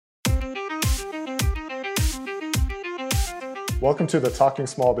Welcome to the Talking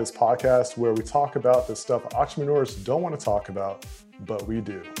Small Biz podcast, where we talk about the stuff entrepreneurs don't want to talk about, but we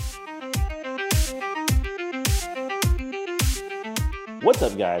do. What's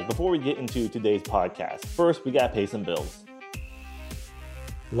up, guys? Before we get into today's podcast, first we gotta pay some bills.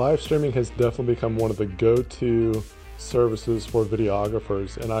 Live streaming has definitely become one of the go-to services for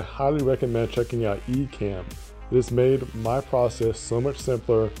videographers, and I highly recommend checking out Ecamm. It has made my process so much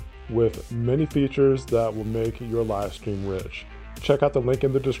simpler with many features that will make your live stream rich. Check out the link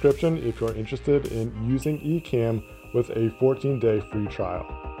in the description if you're interested in using Ecamm with a 14-day free trial.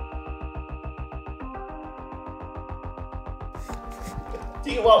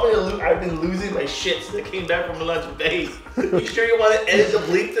 Do you want me to lose? I've been losing my shit since I came back from lunch days. You sure you want to edit the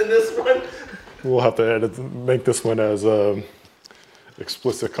bleeps in this one? We'll have to make this one as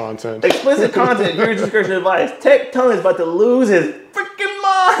explicit content. Explicit content, viewer discretion advice. Tech Tony is about to lose his freaking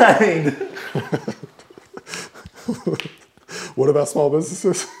mind. What about small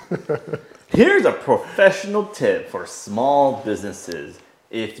businesses? Here's a professional tip for small businesses.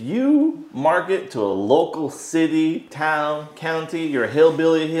 If you market to a local city, town, county, your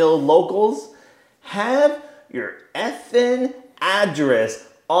hillbilly hill locals, have your effing address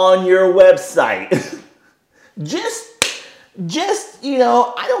on your website. just,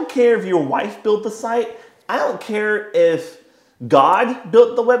 I don't care if your wife built the site. I don't care if God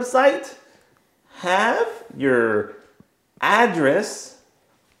built the website. Have your address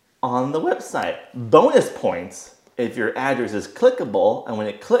on the website. Bonus points if your address is clickable, and when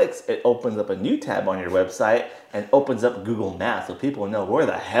it clicks, it opens up a new tab on your website and opens up Google Maps so people know where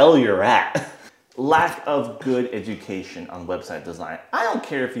the hell you're at. Lack of good education on website design. I don't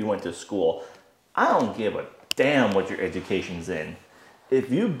care if you went to school. I don't give a damn what your education's in. If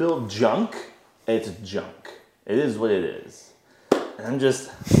you build junk, it's junk. It is what it is. And I'm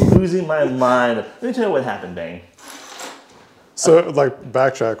just losing my mind. Let me tell you what happened, Bane. So,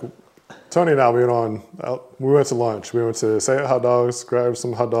 backtrack. Tony and I, we went to lunch. We went to Say Hot Dogs, grabbed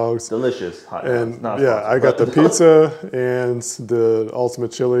some hot dogs. Delicious hot dogs. And I got the pizza and the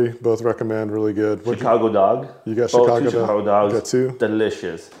ultimate chili. Both recommend, really good. Chicago dog. You got Chicago dog? Chicago dogs. You got two?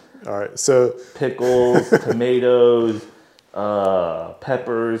 Delicious. All right, so. Pickles, tomatoes,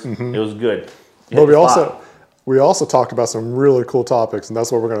 peppers. Mm-hmm. It was good. But we also talked about some really cool topics, and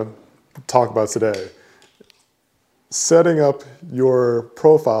that's what we're going to talk about today. Setting up your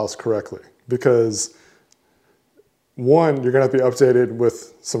profiles correctly, because one, you're going to be updated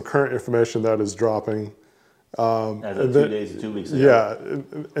with some current information that is dropping. As of 2 days, 2 weeks ago.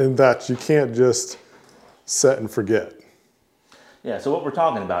 Yeah, and that you can't just set and forget. Yeah, so what we're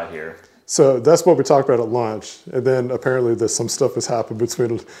talking about here. So that's what we talked about at lunch, and then apparently some stuff has happened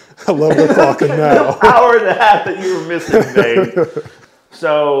between 11 o'clock and now. The hour and a half that you were missing, babe.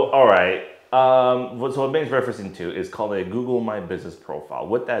 So, all right. So what Bane's referencing to is called a Google My Business profile.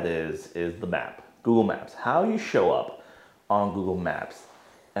 What that is the map, Google Maps, how you show up on Google Maps.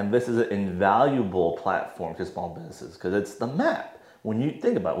 And this is an invaluable platform to small businesses because it's the map. When you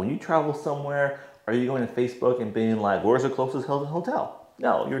think about it, when you travel somewhere, are you going to Facebook and being like, where's the closest Hilton hotel?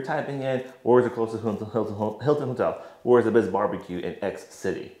 No, you're typing in, where's the closest Hilton hotel? Where's the best barbecue in X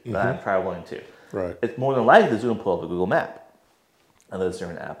city that I'm traveling to? Right. It's more than likely it's going to pull up a Google map. Unless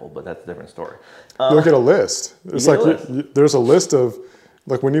they're an Apple, but that's a different story. You'll get a list. It's there's a list of,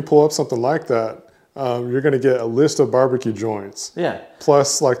 when you pull up something like that, you're going to get a list of barbecue joints. Yeah.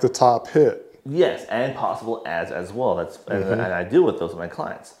 Plus the top hit. Yes, and possible ads as well. And I deal with those with my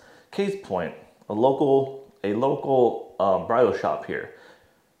clients. Case point, a local bridal shop here.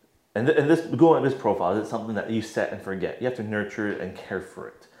 And this Google this profile is something that you set and forget. You have to nurture it and care for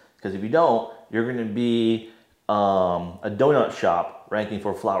it. Because if you don't, you're going to be a donut shop ranking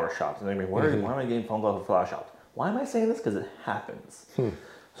for flower shops. And they're going to be, why am I getting phone calls for flower shops? Why am I saying this? Because it happens.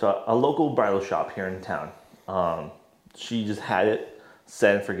 So a local bridal shop here in town, she just had it,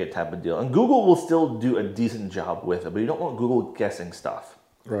 set and forget type of deal. And Google will still do a decent job with it, but you don't want Google guessing stuff.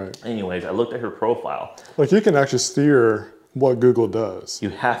 Right. Anyways, I looked at her profile. You can actually steer what Google does. You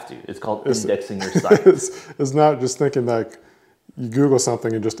have to. It's called indexing your site. It's not just thinking you Google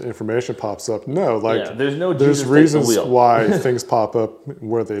something and just information pops up. No, there's reasons why things pop up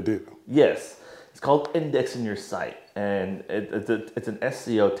where they do. Yes, it's called indexing your site, and it's an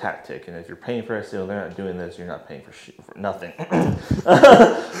SEO tactic. And if you're paying for SEO, they're not doing this. You're not paying for nothing.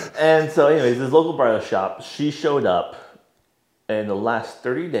 And so, anyways, this local bridal shop, she showed up in the last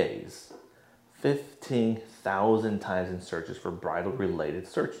 30 days, 15,000 times in searches for bridal-related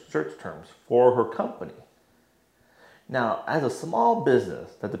search terms for her company. Now, as a small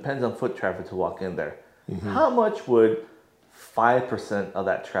business that depends on foot traffic to walk in there, how much would 5% of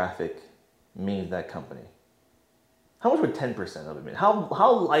that traffic mean to that company? How much would 10% of it mean?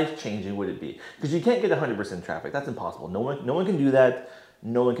 How life-changing would it be? Because you can't get 100% traffic. That's impossible. No one can do that.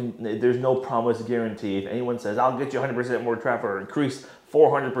 No one can. There's no promise guarantee. If anyone says, I'll get you 100% more traffic or increase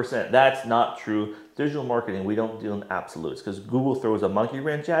 400%, that's not true. Digital marketing, we don't deal in absolutes because Google throws a monkey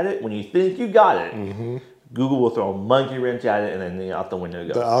wrench at it. When you think you got it, Google will throw a monkey wrench at it and then out the window it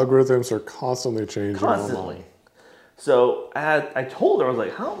goes. The algorithms are constantly changing. Constantly. So I told her, I was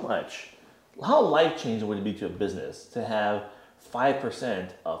like, how life-changing would it be to a business to have 5%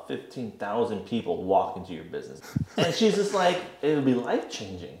 of 15,000 people walk into your business? And she's just like, it would be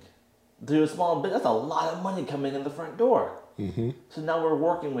life-changing. To a small business, that's a lot of money coming in the front door. So now we're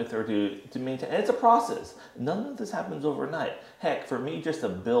working with her to maintain, and it's a process. None of this happens overnight. Heck, for me just to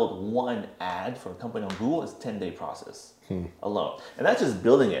build one ad for a company on Google is a 10-day process alone. And that's just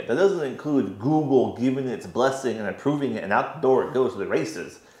building it. That doesn't include Google giving its blessing and approving it, and out the door it goes to the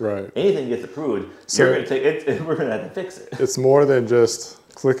races. Right. Anything gets approved, So you're going to take it, we're going to have to fix it. it's more than just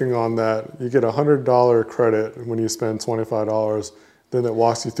clicking on that. You get a $100 credit when you spend $25. Then it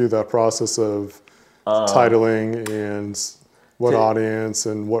walks you through that process of titling and what audience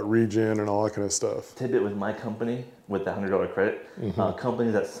and what region and all that kind of stuff. Tidbit with my company, with the $100 credit,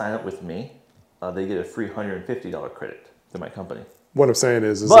 companies that sign up with me, they get a free $150 credit to my company. What I'm saying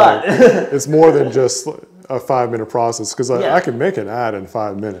is But- like, it's more than just a 5-minute process because Yeah. I can make an ad in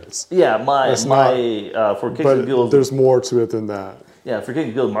 5 minutes. Yeah, for Kicks But and Giggles, there's more to it than that. yeah, for Kicks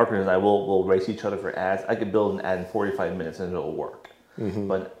and Giggles, marketers and I will race each other for ads. I could build an ad in 45 minutes and it'll work.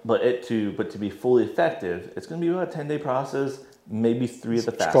 But to be fully effective, it's going to be about a 10-day process, maybe 3 at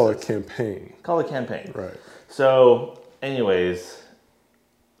the fastest. Call it campaign. Call it campaign. Right. So, anyways,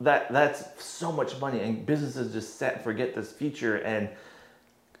 that's so much money, and businesses just set and forget this feature. And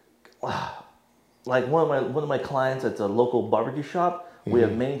like one of my clients, it's a local barbecue shop. We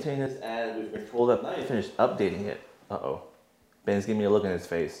have maintained this ad, we've controlled it. Now I finished updating it. Ben's giving me a look in his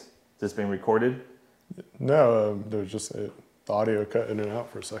face. Is this being recorded? No, there's just the audio cut in and out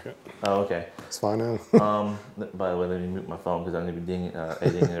for a second. Oh, okay. It's fine now. By the way, let me mute my phone because I'm going to be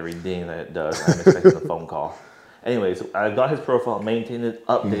editing every ding that it does. I'm expecting a phone call. Anyways, I've got his profile, maintained it,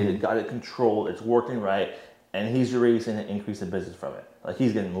 updated, got it controlled, it's working right, and he's already seeing an increase in business from it. Like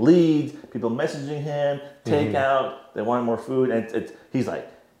he's getting leads, people messaging him, takeout, they want more food, and he's like,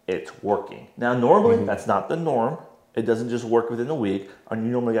 it's working. Now, normally, that's not the norm. It doesn't just work within a week, and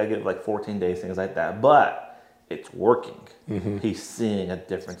you normally got to get like 14 days, things like that, but it's working. He's seeing a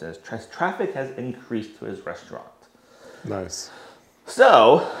difference in his traffic has increased to his restaurant. Nice.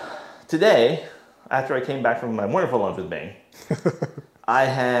 So today, after I came back from my wonderful lunch with Bing, I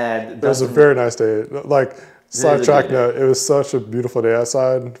had. It was a very nice day. Like, sidetrack note, it was such a beautiful day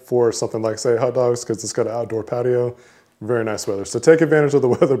outside for something like, say, hot dogs, because it's got an outdoor patio. Very nice weather. So take advantage of the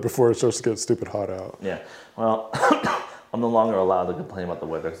weather before it starts to get stupid hot out. Yeah. Well, I'm no longer allowed to complain about the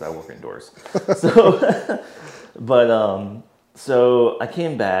weather because I work indoors. So I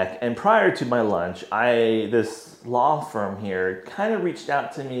came back, and prior to my lunch, this law firm here kind of reached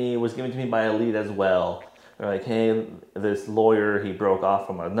out to me, was given to me by a lead as well. They're like, hey, this lawyer, he broke off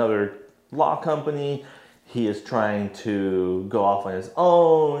from another law company. He is trying to go off on his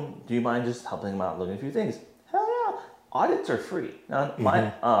own. Do you mind just helping him out looking at a few things? Hell yeah. Audits are free. Now,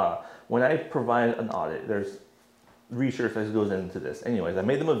 when I provide an audit, there's research that goes into this. Anyways, I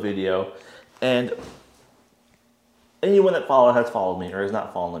made them a video, and anyone that has followed me or is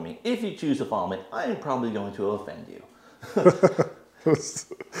not following me, if you choose to follow me, I am probably going to offend you.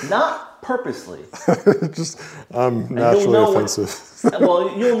 Not purposely. I'm naturally offensive.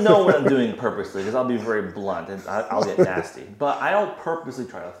 Well, you'll know what I'm doing purposely because I'll be very blunt and I'll get nasty. But I don't purposely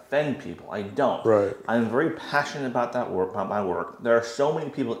try to offend people. I don't. Right. I'm very passionate about my work. There are so many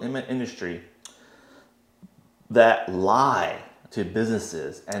people in my industry that lie to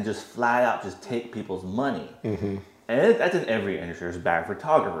businesses and just flat out just take people's money. And that's in every industry. There's bad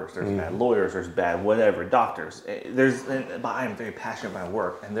photographers, there's bad lawyers, there's bad whatever, doctors. But I am very passionate about my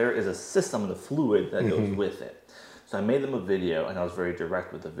work, and there is a system, the fluid that goes with it. So I made them a video, and I was very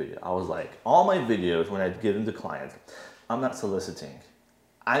direct with the video. I was like, all my videos, when I give them to clients, I'm not soliciting.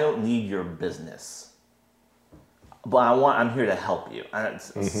 I don't need your business. But I'm here to help you. And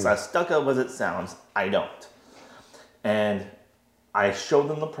as stuck up as it sounds, I don't. And I showed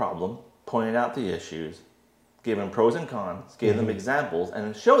them the problem, pointed out the issues, gave them pros and cons, gave them examples, and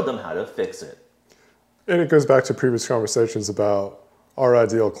then showed them how to fix it. And it goes back to previous conversations about our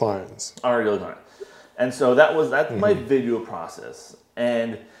ideal clients. Our ideal client. And so that's my video process.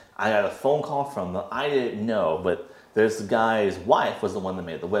 And I got a phone call from them. I didn't know, but this guy's wife was the one that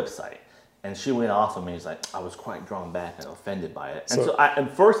made the website. And she went off on me. She's like, I was quite drawn back and offended by it. And so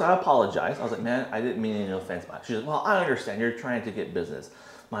at first I apologized. I was like, man, I didn't mean any offense by it. She's like, well, I understand. You're trying to get business.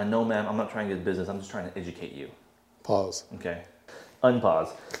 I'm like, no, ma'am, I'm not trying to get business. I'm just trying to educate you. Pause. Okay.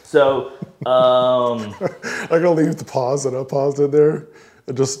 Unpause. So, I'm going to leave the pause and unpause in there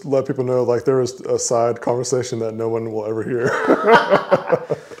and just let people know, like, there is a side conversation that no one will ever hear.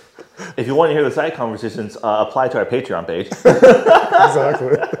 If you want to hear the side conversations, apply to our Patreon page.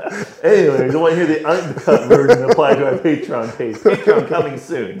 Exactly. Anyway, if you want to hear the uncut version, apply to our Patreon page. Patreon coming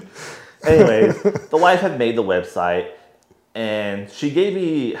soon. Anyways, the wife had made the website, and she gave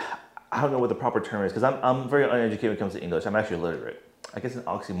me, I don't know what the proper term is, because I'm very uneducated when it comes to English. I'm actually illiterate. I guess an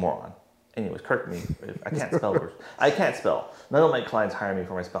oxymoron. Anyways, correct me. I can't spell words. I can't spell. None of my clients hire me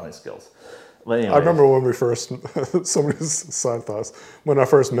for my spelling skills. But anyways. I remember when we first, somebody's side thoughts, when I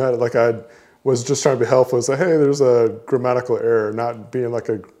first met, like I was just trying to be helpful. It's like, hey, there's a grammatical error, not being like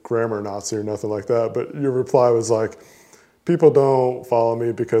a grammar Nazi or nothing like that. But your reply was like, people don't follow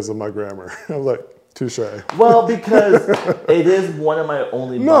me because of my grammar. I was like, touche. Well, because it is one of my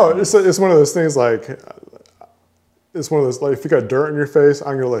only buttons. No, it's one of those things like, it's one of those, like, if you got dirt in your face,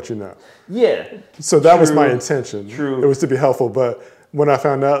 I'm going to let you know. Yeah. So that was my intention. True. It was to be helpful. But when I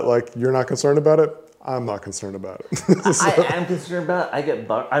found out, like, you're not concerned about it, I'm not concerned about it. I am concerned about it. I get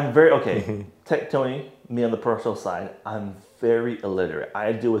bugged. I'm very, okay, Tech Tony, me on the personal side, I'm very illiterate.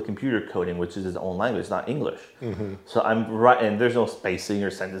 I deal with computer coding, which is his own language, not English. So I'm right, and there's no spacing or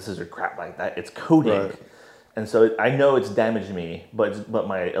sentences or crap like that. It's coding. Right. And so I know it's damaged me, but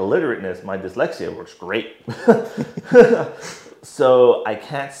my illiterateness, my dyslexia works great. So I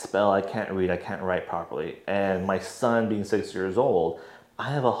can't spell, I can't read, I can't write properly. And my son, being 6 years old,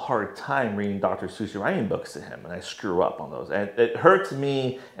 I have a hard time reading Dr. Seuss writing books to him, and I screw up on those. And it hurts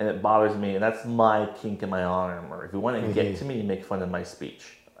me, and it bothers me, and that's my kink in my armor. If you want to get to me, make fun of my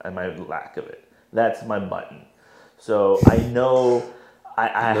speech and my lack of it. That's my button. So I know I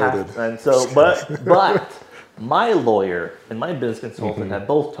have, and so, but my lawyer and my business consultant have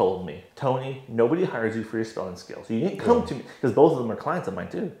both told me, Tony, nobody hires you for your spelling skills. You didn't come to me, because both of them are clients of mine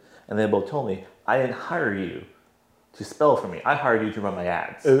too. And they both told me, I didn't hire you to spell for me. I hired you to run my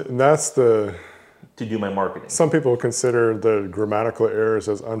ads. And that's the... To do my marketing. Some people consider the grammatical errors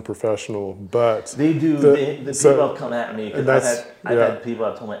as unprofessional, but... They do. The people have come at me, because I've had people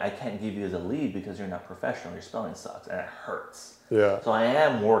have told me, I can't give you as a lead because you're not professional, your spelling sucks, and it hurts. Yeah. So I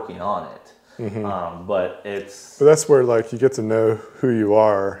am working on it. But it's... But that's where, like, you get to know who you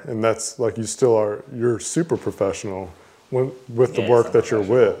are, and that's, like, you're super professional with the work that you're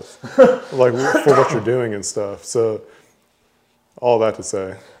with, like, for what you're doing and stuff. So, all that to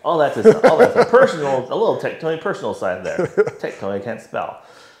say. All that's a personal, a little Tech Tony personal side there. Tech Tony can't spell.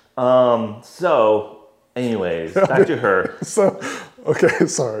 So, anyways, back to her. So, okay,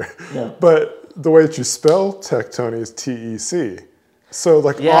 sorry. Yeah. But the way that you spell Tech Tony is T-E-C. So,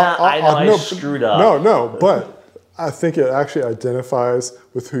 like, yeah, I know I screwed up. No, but I think it actually identifies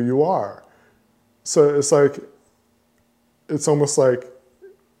with who you are. So it's like, it's almost like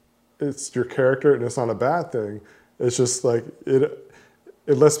it's your character, and it's not a bad thing. It's just like it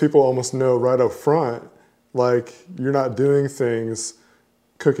lets people almost know right up front, like, you're not doing things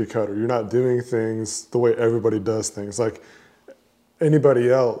cookie cutter. You're not doing things the way everybody does things. Like, anybody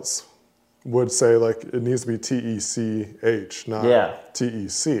else would say, like, it needs to be T-E-C-H, not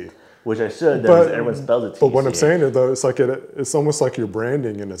T-E-C. Which I should, because everyone spells it T-E-C-H. But what I'm saying is, though, it's like it's almost like your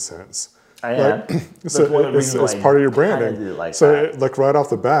branding in a sense. I am. It's part of your branding. Like so, like, right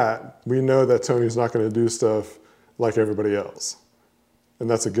off the bat, we know that Tony's not going to do stuff like everybody else. And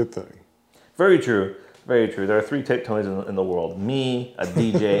that's a good thing. Very true. Very true. There are 3 Tech Tonys in the world. Me, a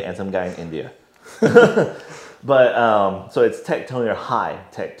DJ, and some guy in India. But, so it's Tech Tony or High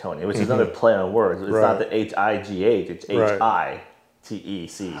Tech Tony, which is another play on words. It's not the H-I-G-H, it's H-I-T-E-C-T-O-N-Y.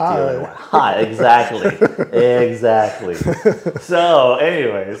 Hi, exactly. Exactly. So,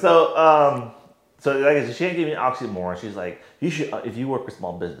 anyway, so like I said, she didn't give me an oxymoron. She's like, you should, if you work with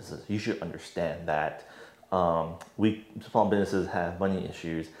small businesses, you should understand that small businesses have money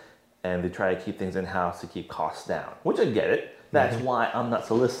issues, and they try to keep things in-house to keep costs down, which I get it. That's why I'm not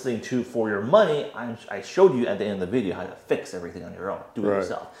soliciting for your money. I showed you at the end of the video how to fix everything on your own. Do it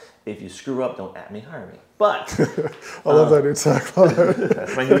yourself. If you screw up, don't at me, hire me. But I love that new tagline.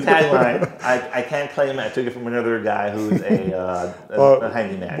 That's my new tagline. I can't claim I took it from another guy who's a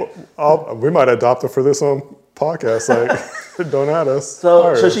handyman. We might adopt it for this own podcast. Like, don't at us.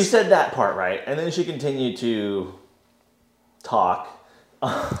 So she said that part, right? And then she continued to talk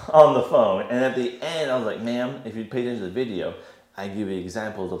on the phone, and at the end I was like, ma'am, if you pay attention to the video, I give you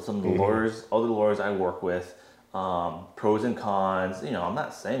examples of some of the lawyers, other lawyers I work with, pros and cons. You know, I'm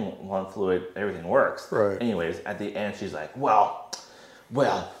not saying one fluid, everything works. Right. Anyways, at the end, she's like, well,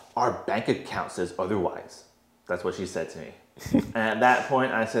 our bank account says otherwise. That's what she said to me. And at that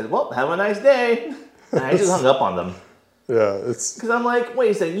point, I said, well, have a nice day. And I just hung up on them. Yeah, it's Because I'm like,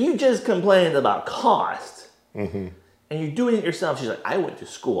 wait a second, you just complained about cost. And you're doing it yourself. She's like, I went to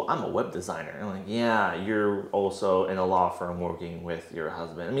school. I'm a web designer. And I'm like, yeah, you're also in a law firm working with your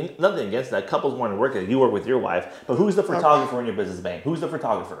husband. I mean, nothing against that. Couples want to work it. You work with your wife. But who's the photographer in your business bank? Who's the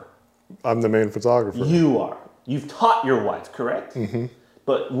photographer? I'm the main photographer. You are. You've taught your wife, correct?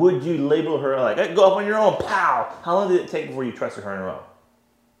 But would you label her like, hey, go up on your own, pow? How long did it take before you trusted her on her own?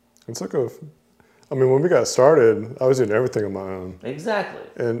 It took I mean, when we got started, I was doing everything on my own. Exactly.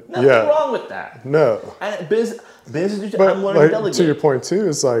 And nothing wrong with that. No. And business But I'm learning to delegate. to your point too,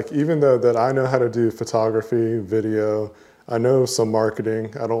 is like, even though that I know how to do photography, video, I know some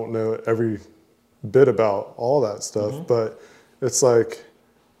marketing, I don't know every bit about all that stuff, but it's like,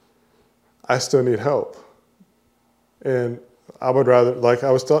 I still need help. And I would rather, like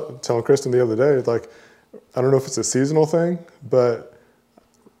I was telling Kristen the other day, like, I don't know if it's a seasonal thing, but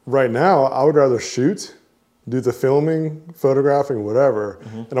right now I would rather shoot, do the filming, photographing, whatever,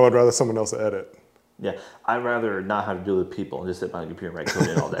 and I would rather someone else edit. Yeah, I'd rather not have to deal with people and just sit behind a computer and write code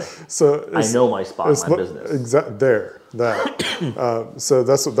in all day. So I know my spot in my business. Exactly that. So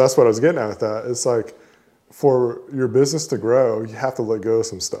that's what I was getting at with that. It's like, for your business to grow, you have to let go of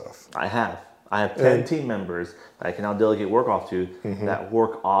some stuff. I have 10 team members that I can now delegate work off to that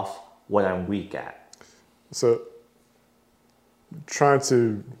work off what I'm weak at. So trying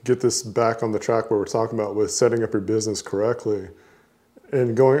to get this back on the track where we're talking about with setting up your business correctly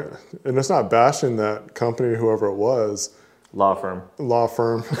and it's not bashing that company, whoever it was. Law firm.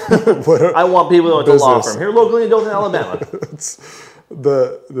 Whatever. I want people to know it's a law firm. Here locally in Dothan, Alabama.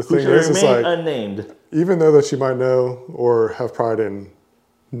 The thing is like, unnamed. even though that you might know or have pride in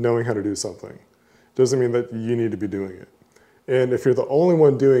knowing how to do something, doesn't mean that you need to be doing it. And if you're the only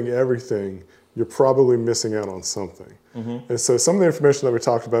one doing everything, you're probably missing out on something. And so some of the information that we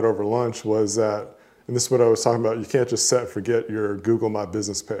talked about over lunch was that, and this is what I was talking about, you can't just set and forget your Google My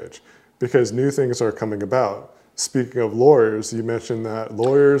Business page, because new things are coming about. Speaking of lawyers, you mentioned that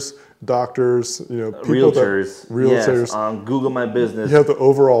lawyers, doctors, people realtors. Yes, on Google My Business. You have the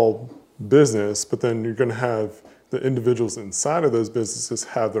overall business, but then you're going to have the individuals inside of those businesses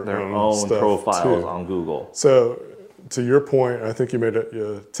have their own stuff profiles too. on Google. So to your point, I think you made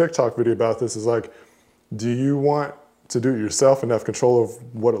a TikTok video about this, is like, do you want to do it yourself and have control of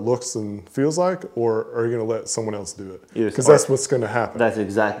what it looks and feels like, or are you going to let someone else do it? Because that's what's going to happen. That's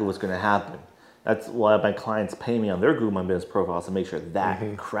exactly what's going to happen. That's why my clients pay me on their Google My Business profiles to make sure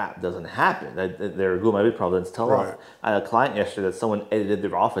that crap doesn't happen. That their Google My Business profile doesn't tell off. I had a client yesterday that someone edited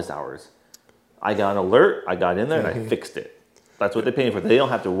their office hours. I got an alert, I got in there, and I fixed it. That's what they pay me for. They don't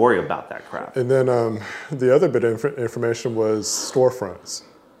have to worry about that crap. And then the other bit of information was storefronts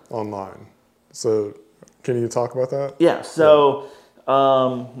online. So can you talk about that? Yeah, so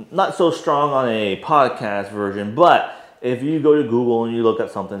not so strong on a podcast version, but if you go to Google and you look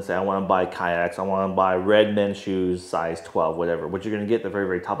at something and say, I want to buy kayaks, I want to buy red men's shoes, size 12, whatever, what you're going to get at the very,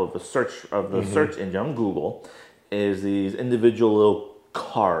 very top of the search engine on Google is these individual little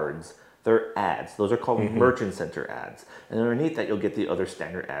cards. They're ads. Those are called Merchant Center ads. And underneath that, you'll get the other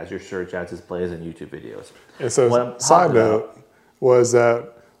standard ads, your search ads, displays, and YouTube videos. And so side note was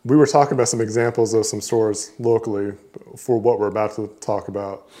that we were talking about some examples of some stores locally for what we're about to talk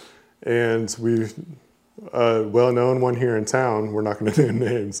about. And we've well-known one here in town, we're not going to name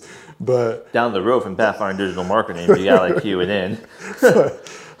names, but down the road from Pathfinder Digital Marketing, you gotta like cue it in.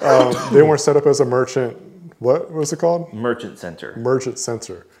 They weren't set up as a merchant. What was it called? Merchant Center. Merchant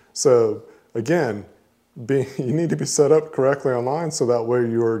Center. So again, you need to be set up correctly online so that way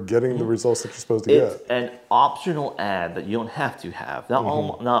you're getting the results that you're supposed to get. It's an optional ad that you don't have to have. Not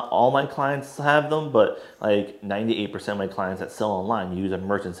all my clients have them, but like 98% of my clients that sell online use a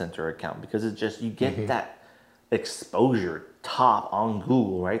Merchant Center account, because it's just, you get that exposure top on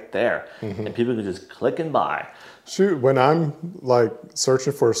Google right there, and people can just click and buy. Shoot, when I'm like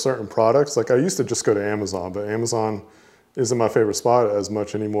searching for certain products, like I used to just go to Amazon, but Amazon isn't my favorite spot as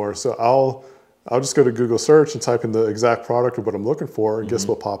much anymore. So I'll just go to Google search and type in the exact product of what I'm looking for, and guess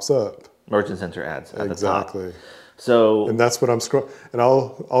what pops up? Merchant Center ads at the top. So, and that's what I'm scrolling. And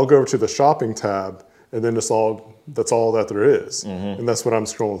I'll go over to the shopping tab, and then that's all that there is. And that's what I'm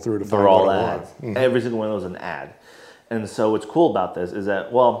scrolling through to find what I want. Every single one of those is an ad. And so what's cool about this is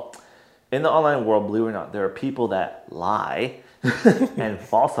that, well, in the online world, believe it or not, there are people that lie and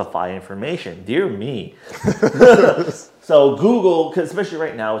falsify information. Dear me. So Google, 'cause especially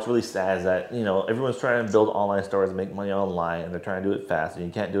right now, what's really sad is that, you know, everyone's trying to build online stores and make money online, and they're trying to do it fast, and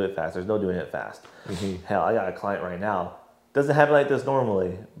you can't do it fast. There's no doing it fast. Hell, I got a client right now. Doesn't happen like this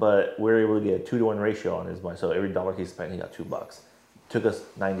normally, but we're able to get a 2-to-1 ratio on his money. So every dollar he spent, he got $2. Took us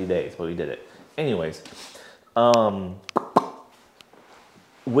 90 days, but we did it. Anyways,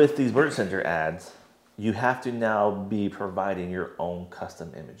 with these merchant center ads, you have to now be providing your own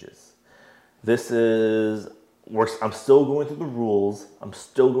custom images. I'm still going through the rules. I'm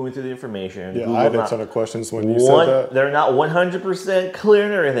still going through the information. Yeah, I had a ton of questions when you said that. They're not 100% clear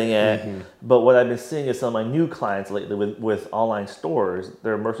and everything yet. But what I've been seeing is some of my new clients lately with online stores,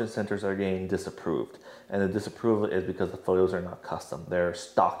 their merchant centers are getting disapproved. And the disapproval is because the photos are not custom. They're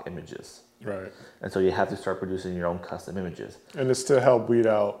stock images. Right. And so you have to start producing your own custom images. And it's to help weed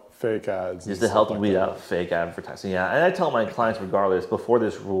out fake ads. Just to help weed out fake advertising. Yeah, and I tell my clients regardless, before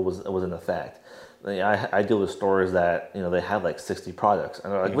this rule was in effect, I deal with stores that, you know, they have like 60 products.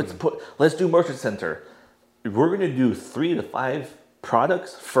 And they're like, let's do merchant center. We're going to do 3 to 5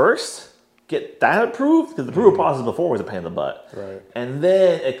 products first, get that approved, because the approval process before was a pain in the butt. Right. And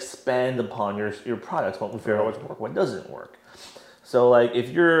then expand upon your products once we figure out what's work, what doesn't work. So like if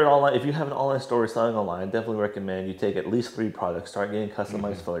you have an online store selling online, I definitely recommend you take at least 3 products, start getting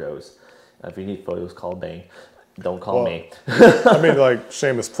customized photos. If you need photos, call Bane. Don't call me. I mean, like,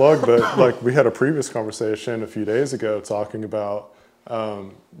 shameless plug, but like we had a previous conversation a few days ago talking about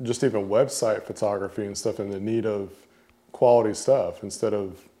just even website photography and stuff and the need of quality stuff instead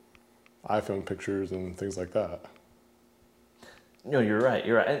of iPhone pictures and things like that. No, you're right.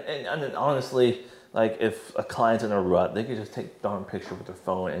 You're right. And honestly, like if a client's in a rut, they can just take a darn picture with their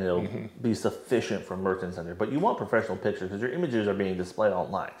phone and it'll be sufficient for merchant center. But you want professional pictures because your images are being displayed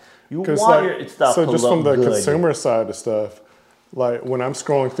online. You want your stuff to look good. So just from the consumer side of stuff, like when I'm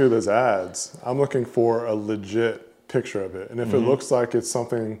scrolling through those ads, I'm looking for a legit picture of it. And if it looks like it's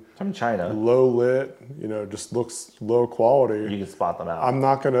something from China, low lit, you know, just looks low quality, you can spot them out.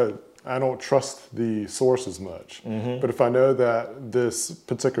 I don't trust the source as much. But if I know that this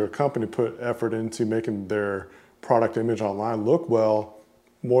particular company put effort into making their product image online look well,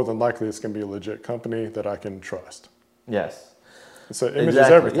 more than likely it's going to be a legit company that I can trust. Yes. So image is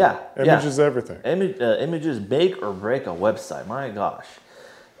everything. Yeah. Image is everything. Images make or break a website. My gosh.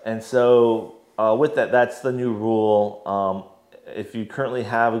 And so with that, that's the new rule. If you currently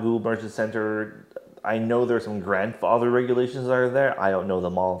have a Google Merchant Center, I know there's some grandfather regulations that are there. I don't know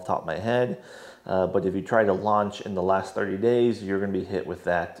them all off the top of my head. But if you try to launch in the last 30 days, you're going to be hit with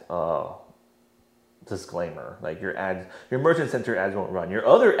that disclaimer. Like your Merchant Center ads won't run. Your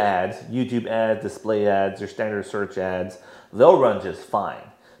other ads, YouTube ads, display ads, your standard search ads, they'll run just fine.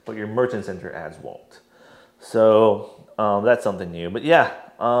 But your Merchant Center ads won't. So that's something new. But yeah,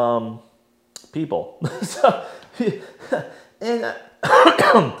 people. And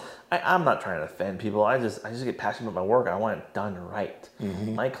I'm not trying to offend people. I just get passionate about my work. I want it done right.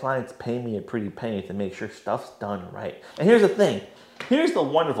 My clients pay me a pretty penny to make sure stuff's done right. And here's the thing. Here's the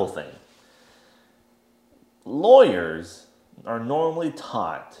wonderful thing. Lawyers are normally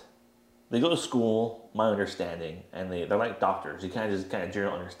taught. They go to school, my understanding, and they're like doctors. You kind of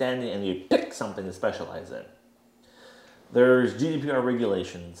general understanding, and you pick something to specialize in. There's GDPR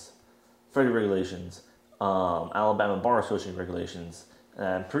regulations, federal regulations, Alabama Bar Association regulations. And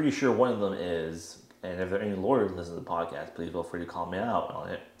I'm pretty sure one of them is, and if there are any lawyers listening to the podcast, please feel free to call me out on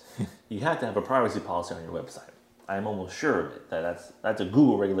it. You have to have a privacy policy on your website. I'm almost sure of it. That's a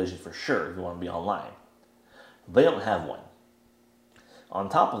Google regulation for sure if you want to be online. They don't have one. On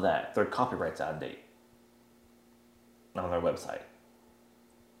top of that, their copyright's out of date on their website.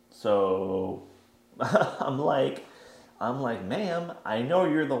 So I'm like, ma'am, I know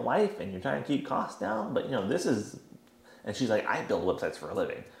you're the wife and you're trying to keep costs down, but you know, this is, and she's like, I build websites for a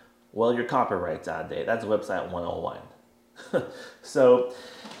living. Well, your copyright's out of date. That's website 101. So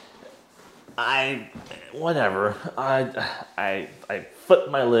whatever. I flipped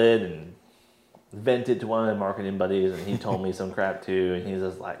my lid and vented to one of my marketing buddies, and he told me some crap too, and he's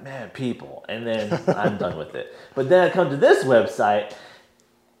just like, man, people. And then I'm done with it. But then I come to this website,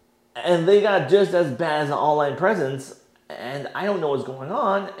 and they got just as bad as an online presence, and I don't know what's going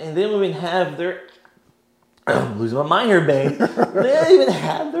on, and they don't even have their, I'm losing my mind here, Bane. They don't even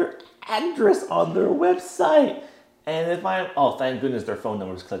have their address on their website. And if oh, thank goodness their phone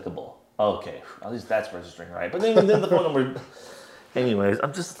number is clickable. Okay, at least that's registering right. But then the phone number, anyways,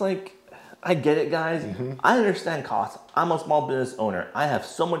 I'm just like, I get it, guys. I understand costs. I'm a small business owner. I have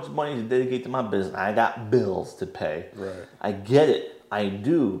so much money to dedicate to my business. I got bills to pay. Right. I get it. I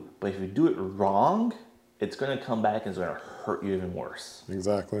do. But if you do it wrong, it's going to come back and it's going to hurt you even worse.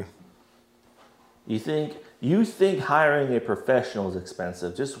 Exactly. You think hiring a professional is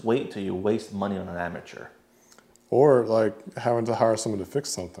expensive. Just wait till you waste money on an amateur. Or like having to hire someone to fix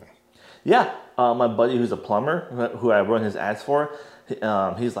something. Yeah, my buddy who's a plumber, who I run his ads for,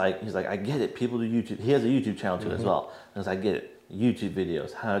 he's like, I get it. People do YouTube. He has a YouTube channel too as well. And I get it. YouTube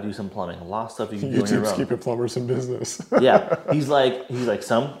videos, how to do some plumbing, a lot of stuff you can do on your own. YouTube's keeping plumbers in business. Yeah, he's like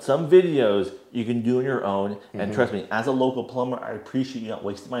some videos you can do on your own, and trust me, as a local plumber, I appreciate you not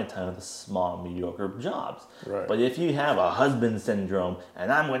wasting my time with the small, mediocre jobs. Right. But if you have a husband syndrome, and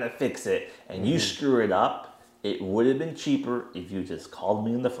I'm gonna fix it, and you screw it up, it would have been cheaper if you just called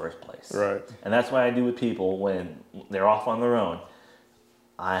me in the first place. Right. And that's what I do with people when they're off on their own.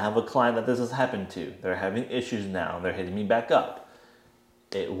 I have a client that this has happened to. They're having issues now, and they're hitting me back up.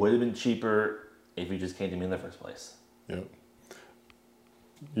 It would have been cheaper if you just came to me in the first place. Yep.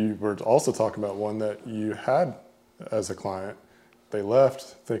 You were also talking about one that you had as a client. They left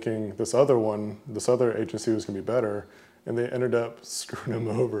thinking this other agency was going to be better, and they ended up screwing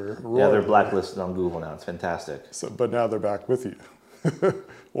them over. Yeah, they're blacklisted on Google now. It's fantastic. So, but now they're back with you,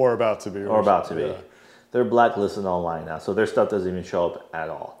 or about to be. Or about to be. Yeah. They're blacklisted online now, so their stuff doesn't even show up at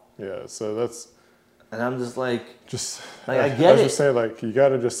all. Yeah, so that's. And I'm just like, I get it. was just saying, like, you got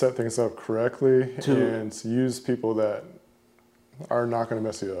to just set things up correctly and use people that are not going to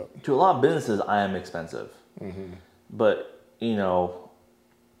mess you up. To a lot of businesses, I am expensive. But, you know,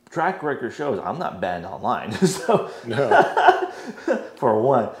 track record shows I'm not banned online. So, No. for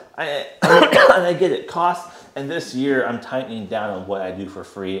one, and I get it. Costs, and this year I'm tightening down on what I do for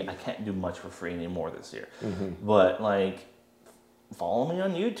free. I can't do much for free anymore this year. But, like, follow me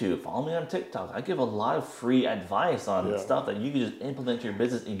on YouTube, follow me on TikTok. I give a lot of free advice on stuff that you can just implement to your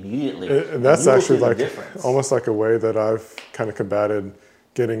business immediately. And that's actually like almost like a way that I've kind of combated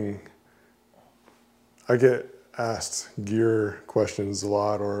I get asked gear questions a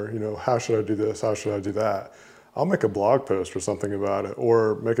lot, or, you know, how should I do this? How should I do that? I'll make a blog post or something about it,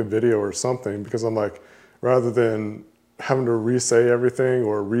 or make a video or something, because I'm like, rather than having to re-say everything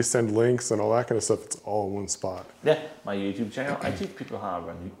or resend links and all that kind of stuff, it's all in one spot. Yeah, my YouTube channel, I teach people how to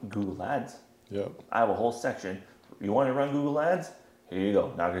run Google Ads. Yep. I have a whole section. You want to run Google Ads? Here you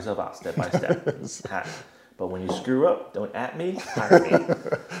go. Knock yourself out step by step. But when you screw up, don't at me, hire me.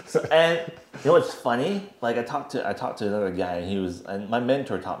 And you know what's funny? Like I talked to another guy, and my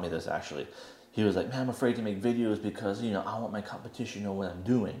mentor taught me this actually. He was like, man, I'm afraid to make videos because, you know, I want my competition to know what I'm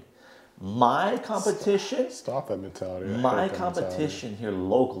doing. My competition. Stop that mentality. My competition here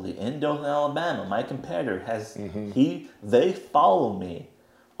locally in Dothan, Alabama. My competitor has they follow me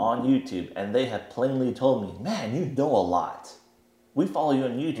on YouTube, and they have plainly told me, "Man, you know a lot. We follow you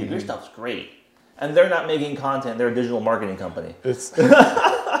on YouTube. Your stuff's great." And they're not making content. They're a digital marketing company. It's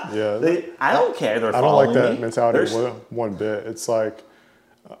yeah. I don't care. They're I don't following like that me. mentality one bit. It's like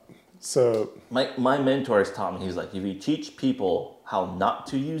so. My mentor has taught me. He's like, if you teach people how not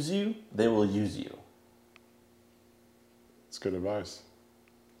to use you, they will use you. It's good advice.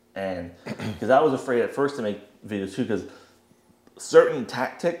 And because I was afraid at first to make videos too, because certain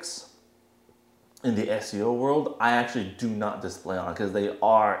tactics in the SEO world, I actually do not display on, because they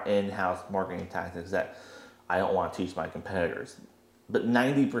are in-house marketing tactics that I don't want to teach my competitors. But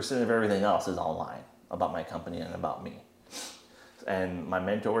 90% of everything else is online about my company and about me. And my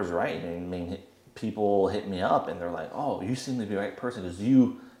mentor is right. I mean, people hit me up and they're like, "Oh, you seem to be the right person because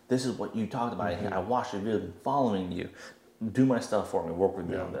this is what you talked about. I watched your video, been following you. Do my stuff for me. Work with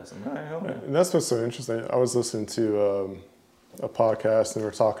me on this." And that's what's so interesting. I was listening to a podcast, and they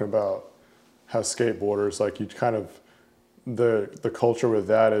were talking about how skateboarders, like, you kind of the culture with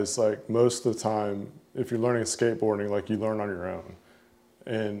that is like, most of the time, if you're learning skateboarding, like, you learn on your own,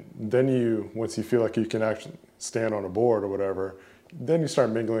 and then once you feel like you can actually stand on a board or whatever, then you start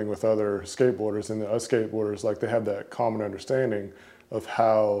mingling with other skateboarders, and the other skateboarders, like, they have that common understanding of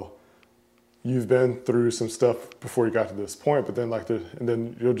how you've been through some stuff before you got to this point, but then and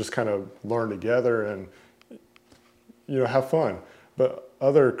then you'll just kind of learn together and, you know, have fun. But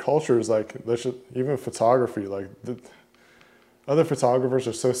other cultures, like, even photography, like, other photographers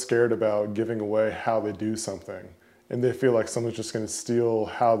are so scared about giving away how they do something, and they feel like someone's just going to steal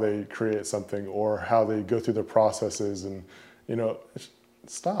how they create something or how they go through their processes. And, you know,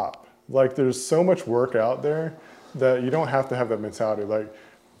 stop. Like, there's so much work out there that you don't have to have that mentality. Like,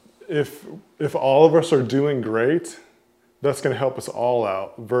 if all of us are doing great, that's going to help us all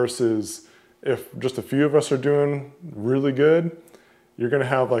out, versus if just a few of us are doing really good, you're going to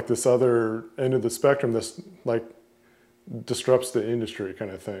have, like, this other end of the spectrum that's, like, disrupts the industry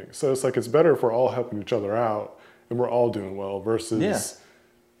kind of thing. So it's like, it's better if we're all helping each other out and we're all doing well, versus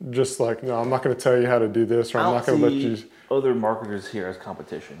just like, no, I'm not going to tell you how to do this, or I'm not going to let you. Other marketers here as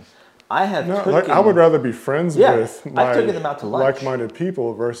competition. I have I would rather be friends with I've taken them out to lunch. like-minded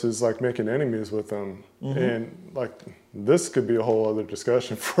people versus like making enemies with them. And like this could be a whole other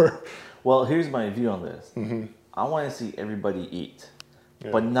discussion for. Well, here's my view on this. I want to see everybody eat,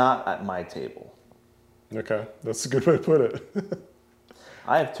 but not at my table. Okay, that's a good way to put it.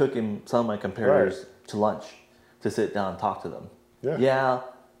 I have taken some of my competitors to lunch to sit down and talk to them. Yeah,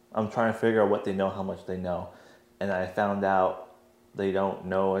 I'm trying to figure out what they know, how much they know. And I found out they don't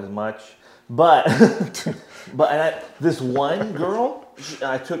know as much. But this one girl,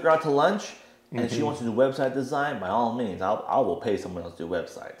 I took her out to lunch, and she wants to do website design. By all means, I will pay someone else to do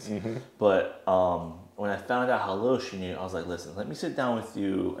websites. But when I found out how little she knew, I was like, listen, let me sit down with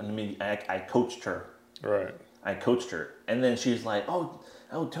you. And I coached her. Right. I coached her. And then she's like, oh,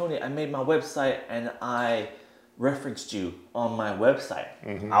 Tony, I made my website, and I referenced you on my website.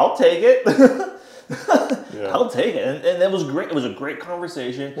 I'll take it. I'll take it. And that was great. It was a great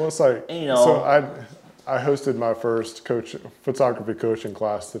conversation. Well, it's like, and, you know, so I hosted my first photography coaching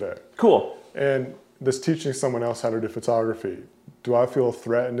class today. Cool. And this teaching someone else how to do photography, do I feel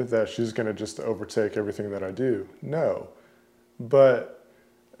threatened that she's going to just overtake everything that I do? No. But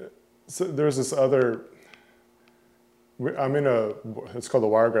so there's this other, I'm in it's called the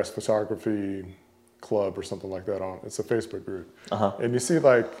Wiregrass Photography Club or something like that. It's a Facebook group. And you see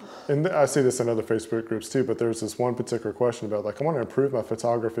like, and I see this in other Facebook groups too, but there's this one particular question about like, I want to improve my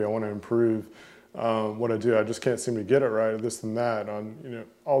photography. I want to improve what I do. I just can't seem to get it right, this and that, on, you know,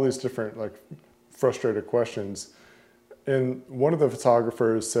 all these different like frustrated questions. And one of the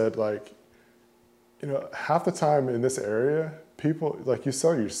photographers said like, you know, half the time in this area, people, like, you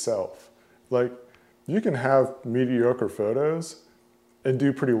sell yourself. Like, you can have mediocre photos and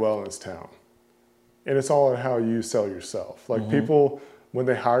do pretty well in this town. And it's all on how you sell yourself. Like people, when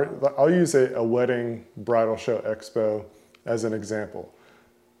they hire, I'll use a wedding bridal show expo as an example.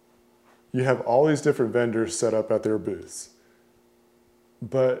 You have all these different vendors set up at their booths.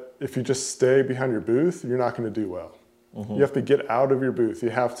 But if you just stay behind your booth, you're not going to do well. You have to get out of your booth. You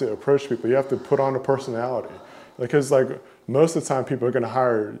have to approach people. You have to put on a personality. Because like most of the time people are going to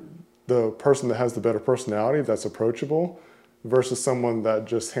hire the person that has the better personality, that's approachable, versus someone that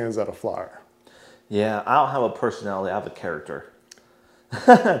just hands out a flyer. Yeah, I don't have a personality. I have a character.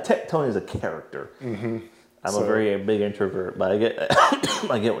 Tony's a character. I'm a very big introvert, but I get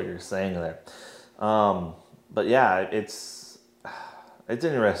I get what you're saying there. But yeah, it's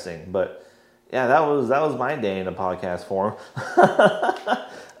interesting. But yeah, that was my day in the podcast form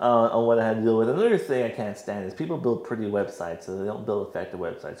on what I had to deal with. Another thing I can't stand is people build pretty websites, so they don't build effective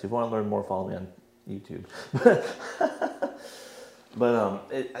websites. If you want to learn more, follow me on YouTube. But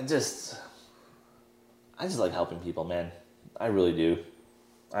I just like helping people, man. I really do.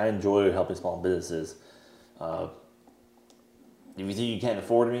 I enjoy helping small businesses. If you think you can't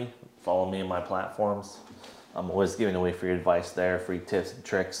afford me, follow me on my platforms. I'm always giving away free advice there, free tips and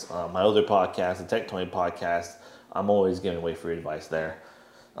tricks. My other podcast, the Tech Tony podcast, I'm always giving away free advice there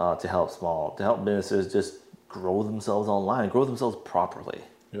to help businesses just grow themselves online, grow themselves properly.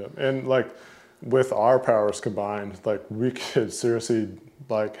 Yeah, and like with our powers combined, like we could seriously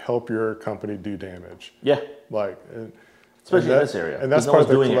like help your company do damage. Yeah, like especially in this area, and that's part of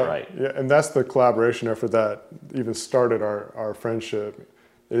doing it right. Yeah, and that's the collaboration effort that even started our friendship,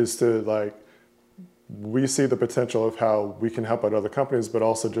 is to like, we see the potential of how we can help out other companies, but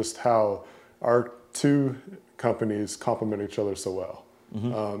also just how our two companies complement each other so well.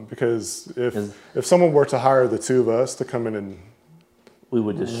 Because if someone were to hire the two of us to come in and we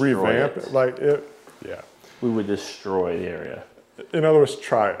would destroy revamp it. Like it, yeah, we would destroy the area. In other words,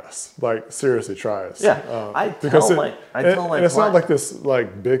 try us. Like seriously, try us. Yeah, I tell my it's not like this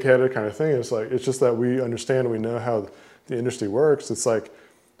like big-headed kind of thing. It's like, it's just that we understand and we know how the industry works. It's like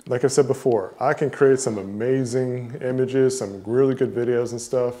I said before, I can create some amazing images, some really good videos and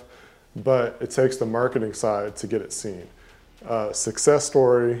stuff, but it takes the marketing side to get it seen. Success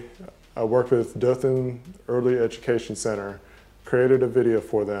story, I worked with Dothan Early Education Center, created a video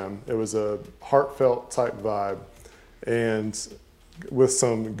for them. It was a heartfelt type vibe, and with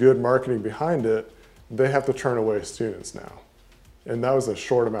some good marketing behind it, they have to turn away students now. And that was a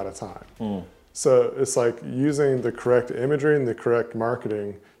short amount of time. So it's like using the correct imagery and the correct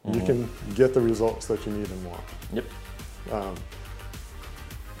marketing, you can get the results that you need and want. Yep.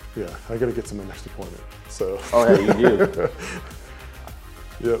 Yeah, I gotta get to my next appointment. So. Oh yeah, you do.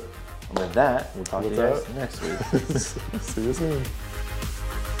 Yep. And with that, we'll talk to you guys next week. See you soon.